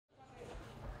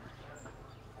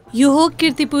यो हो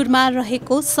कीर्तिपुरमा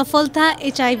रहेको सफलता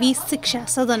एचआईभी शिक्षा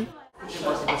सदन।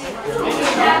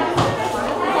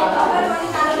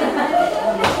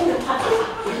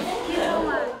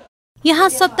 यहाँ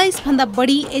 27 भन्दा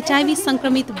बढी एचआईभी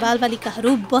संक्रमित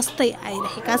बालबालिकाहरू बस्दै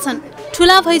आइरहेका छन्।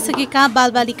 ठूला भइसकेका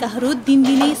बालबालिकाहरू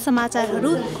दिनदिनै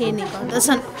समाचारहरू हेर्ने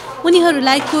गर्दछन्।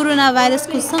 उनीहरूलाई कोरोना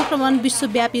भाइरसको संक्रमण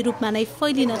विश्वव्यापी रूपमा नै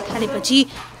फैलिन थालेपछि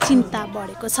चिन्ता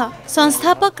बढेको छ।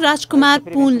 संस्थापक राजकुमार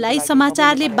पुनलाई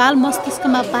समाचारले बाल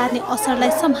मस्तिष्कमा पार्ने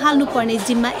असरलाई सम्हाल्नु पर्ने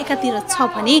जिम्मा एकातिर छ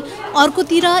भने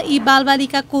अर्कोतिर यी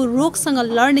बालबालिकाको रोगसँग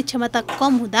लड्ने क्षमता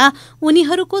कम हुँदा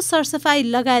उनीहरूको सरसफाई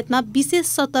लगायतमा विशेष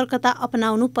सतर्कता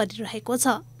अपनाउनु परिरहेको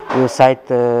छ। यो सायद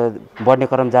बढ्ने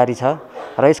क्रम जारी छ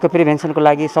र यसको प्रिभेन्सनको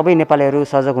लागि सबै नेपालीहरू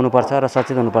सजग हुनुपर्छ र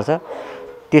सचेत हुनुपर्छ।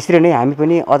 त्यसरी नै हामी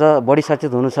पनि अझ बढी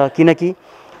सचेत हुनु छ, किनकि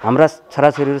हाम्रा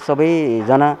छोराछोरीहरू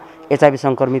सबैजना एचआईभी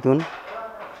संक्रमित हुन्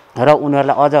र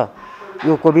उनीहरूलाई अझ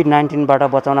यो कोभिड-19बाट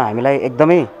बचाउन हामीलाई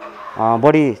एकदमै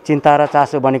बढी चिन्ता र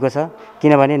चासो बनेको छ।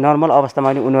 किनभने नर्मल अवस्थामा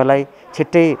पनि उनीहरूलाई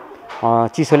छिट्टै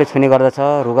चिसोले छुने गर्दछ,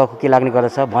 रुगाखोकी लाग्ने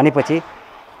गर्दछ। भनेपछि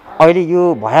अहिले यो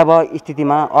भयावह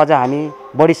स्थितिमा अझ हामी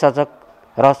बढी सजग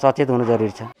र सचेत हुनु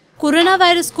जरुरी छ। कोरोना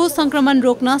भाइरसको संक्रमण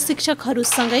रोक्न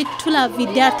शिक्षकहरूसँगै ठूला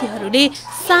विद्यार्थीहरूले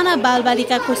साना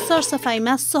बालबालिकाको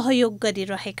सरसफाइमा सहयोग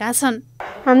गरिरहेका छन्।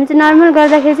 हामी चाहिँ नर्मल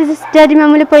गर्दाखेरि चाहिँ स्टडीमा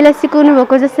मैले पहिला सिकाउनु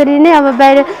भएको जसरी नै अब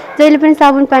बाहिर जहिले पनि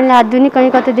साबुन पानीले हात धुने, कहीँ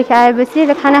कतैदेखि आएपछि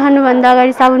र खाना खानुभन्दा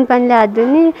अगाडि साबुन पानीले हात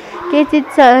धुने, केही चिज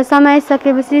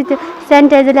समाइसकेपछि त्यो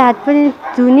सेनिटाइजरले हात पनि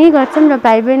धुने गर्छौँ र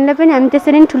भाइ बहिनीलाई पनि हामी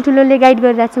त्यसरी नै ठुल्ठुलोले गाइड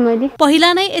गरिरहेको छु मैले। पहिला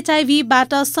नै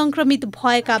एचआईभीबाट संक्रमित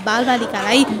भएका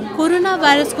बालबालिकालाई कोरोना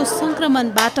भाइरसको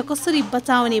संक्रमणबाट कसरी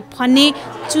बचाउने भन्ने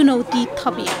चुनौती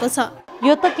थपिएको छ।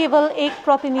 यो त केवल एक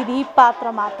प्रतिनिधि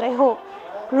पात्र मात्रै हो।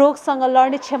 रोगसँग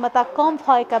लड्ने क्षमता कम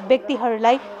भएका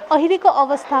व्यक्तिहरूलाई अहिलेको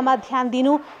अवस्थामा ध्यान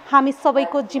दिनु हामी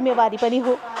सबैको जिम्मेवारी पनि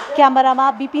हो। क्यामेरामा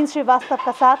विपिन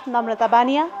श्रीवास्तवका साथ नम्रता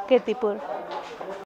बानिया, कीर्तिपुर।